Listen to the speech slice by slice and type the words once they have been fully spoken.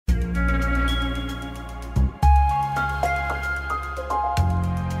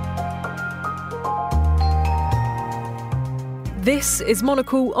This is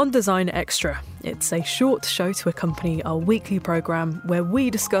Monocle on Design Extra. It's a short show to accompany our weekly programme where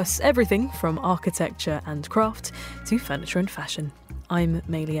we discuss everything from architecture and craft to furniture and fashion. I'm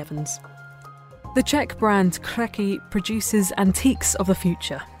Maylie Evans. The Czech brand Krehky produces antiques of the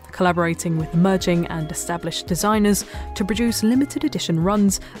future, collaborating with emerging and established designers to produce limited edition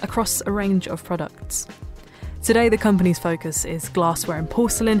runs across a range of products. Today, the company's focus is glassware and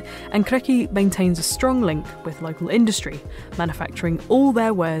porcelain, and Krehky maintains a strong link with local industry, manufacturing all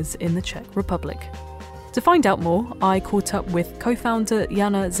their wares in the Czech Republic. To find out more, I caught up with co-founder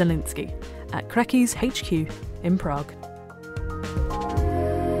Jana Zelinsky at Krehky's HQ in Prague.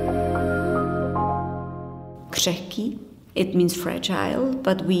 Krehky, it means fragile,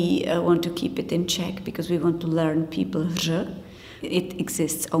 but we want to keep it in Czech because we want to learn people hře. It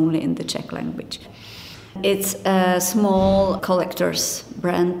exists only in the Czech language. It's a small collector's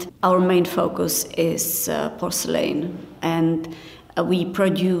brand. Our main focus is porcelain, and we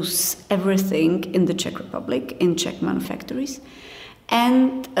produce everything in the Czech Republic, in Czech manufactories,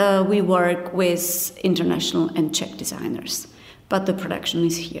 and we work with international and Czech designers, but the production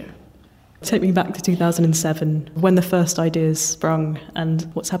is here. Take me back to 2007, when the first ideas sprung, and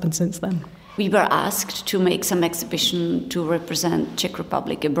what's happened since then? We were asked to make some exhibition to represent Czech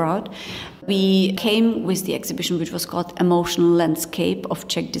Republic abroad. We came with the exhibition which was called Emotional Landscape of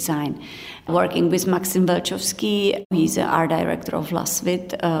Czech Design, working with Maxim Velchovský. He's the art director of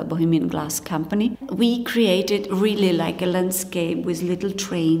Lasvit, a Bohemian glass company. We created really like a landscape with little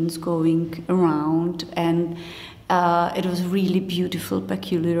trains going around, and it was really beautiful,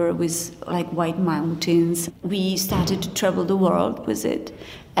 peculiar, with like white mountains. We started to travel the world with it.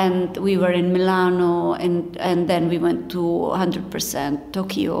 And we were in Milano, and then we went to 100%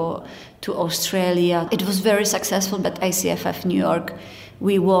 Tokyo, to Australia. It was very successful, but ICFF New York,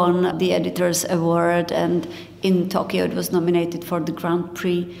 we won the Editor's Award, and in Tokyo it was nominated for the Grand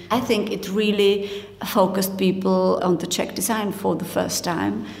Prix. I think it really focused people on the Czech design for the first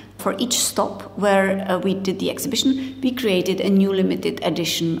time. For each stop where we did the exhibition, we created a new limited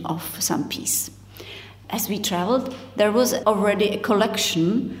edition of some piece. As we traveled, there was already a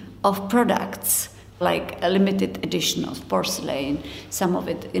collection of products, like a limited edition of porcelain, some of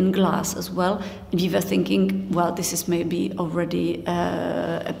it in glass as well. And we were thinking, well, this is maybe already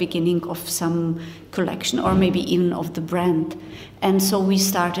a beginning of some collection, or maybe even of the brand. And so we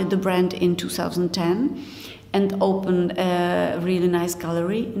started the brand in 2010 and opened a really nice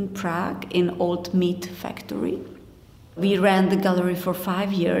gallery in Prague, in Old Meat Factory. We ran the gallery for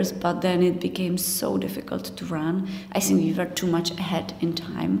 5 years, but then it became so difficult to run. I think we were too much ahead in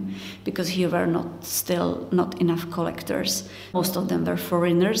time, because here were not enough collectors. Most of them were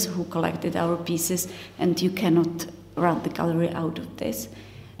foreigners who collected our pieces, and you cannot run the gallery out of this.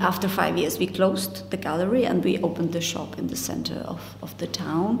 After 5 years, we closed the gallery and we opened the shop in the center of the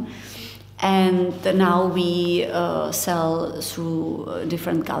town. And now we sell through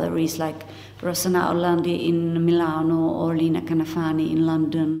different galleries like Rossana Orlandi in Milano or Lina Canafani in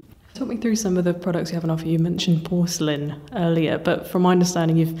London. Talk me through some of the products you have on offer. You mentioned porcelain earlier, but from my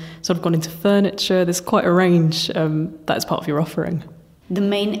understanding, you've sort of gone into furniture. There's quite a range that's part of your offering. The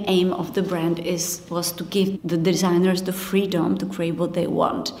main aim of the brand was to give the designers the freedom to create what they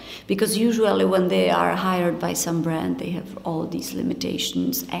want. Because usually when they are hired by some brand, they have all these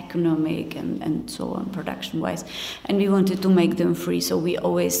limitations, economic and so on, production-wise. And we wanted to make them free, so we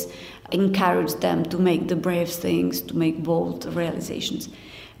always encourage them to make the brave things, to make bold realizations.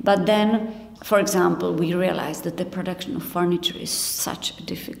 But then, for example, we realized that the production of furniture is such a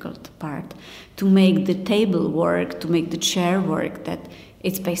difficult part. To make the table work, to make the chair work, that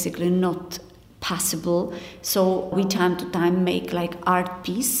it's basically not possible. So we time to time make like art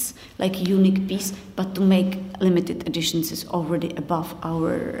piece, like unique piece, but to make limited editions is already above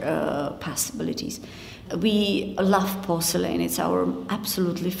our possibilities. We love porcelain. It's our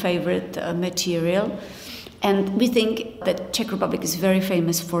absolutely favorite material. And we think that Czech Republic is very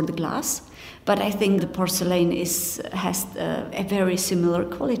famous for the glass, but I think the porcelain has a very similar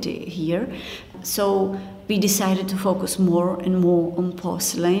quality here. So we decided to focus more and more on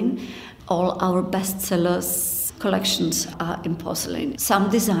porcelain. All our bestsellers collections are in porcelain.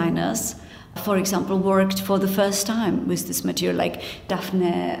 Some designers, for example, worked for the first time with this material, like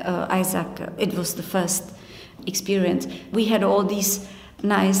Daphne Isaac. It was the first experience. We had all these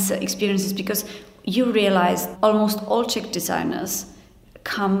nice experiences because you realize almost all Czech designers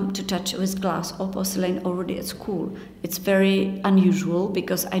come to touch with glass or porcelain already at school. It's very unusual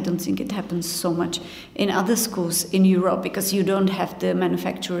because I don't think it happens so much in other schools in Europe because you don't have the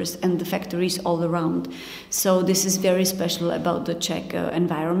manufacturers and the factories all around. So this is very special about the Czech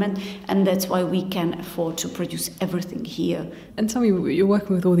environment, and that's why we can afford to produce everything here. And tell me, you're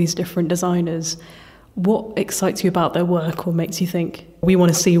working with all these different designers. What excites you about their work or makes you think, we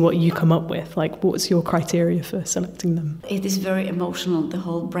want to see what you come up with? Like, what's your criteria for selecting them? It is very emotional. The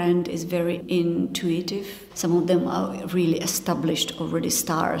whole brand is very intuitive. Some of them are really established already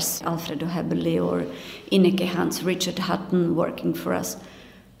stars. Alfredo Hebeli or Ineke Hans, Richard Hutton working for us.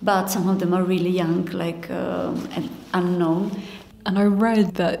 But some of them are really young, like and unknown. And I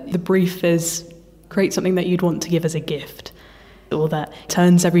read that the brief is create something that you'd want to give as a gift, or that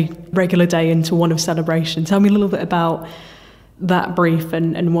turns every regular day into one of celebration. Tell me a little bit about that brief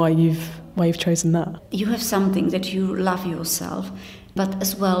and why you've chosen that. You have something that you love yourself, but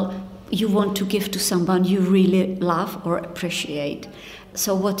as well you want to give to someone you really love or appreciate.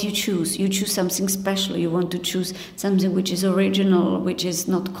 So what you choose something special. You want to choose something which is original, which is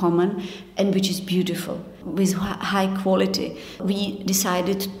not common, and which is beautiful, with high quality. We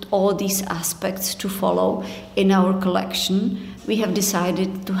decided all these aspects to follow in our collection. We have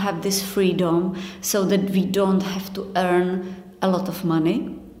decided to have this freedom so that we don't have to earn a lot of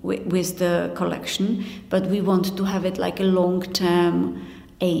money with the collection, but we want to have it like a long-term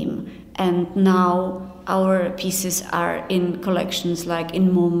aim. And now our pieces are in collections like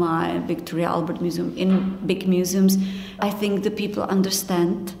in MoMA, Victoria Albert Museum, in big museums. I think the people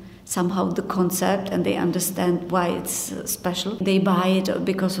understand somehow the concept and they understand why it's special. They buy it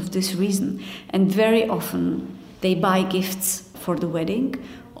because of this reason. And very often they buy gifts for the wedding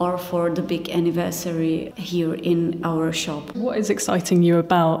or for the big anniversary here in our shop. What is exciting you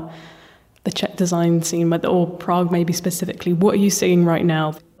about the Czech design scene, or Prague maybe specifically? What are you seeing right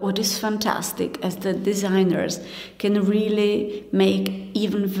now? What is fantastic is that designers can really make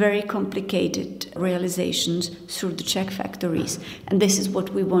even very complicated realizations through the Czech factories. And this is what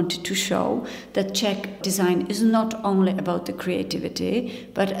we wanted to show, that Czech design is not only about the creativity,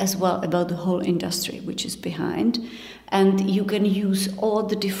 but as well about the whole industry which is behind. And you can use all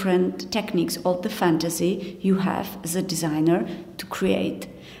the different techniques, all the fantasy you have as a designer to create.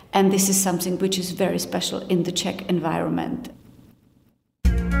 And this is something which is very special in the Czech environment.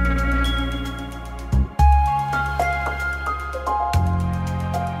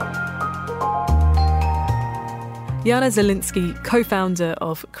 Jana Zielinski, co-founder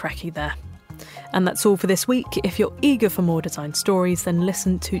of Krehky there. And that's all for this week. If you're eager for more design stories, then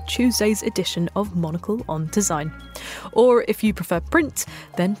listen to Tuesday's edition of Monocle on Design. Or if you prefer print,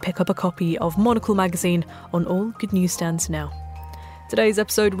 then pick up a copy of Monocle magazine on all good newsstands now. Today's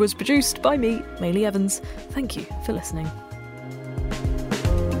episode was produced by me, Maylie Evans. Thank you for listening.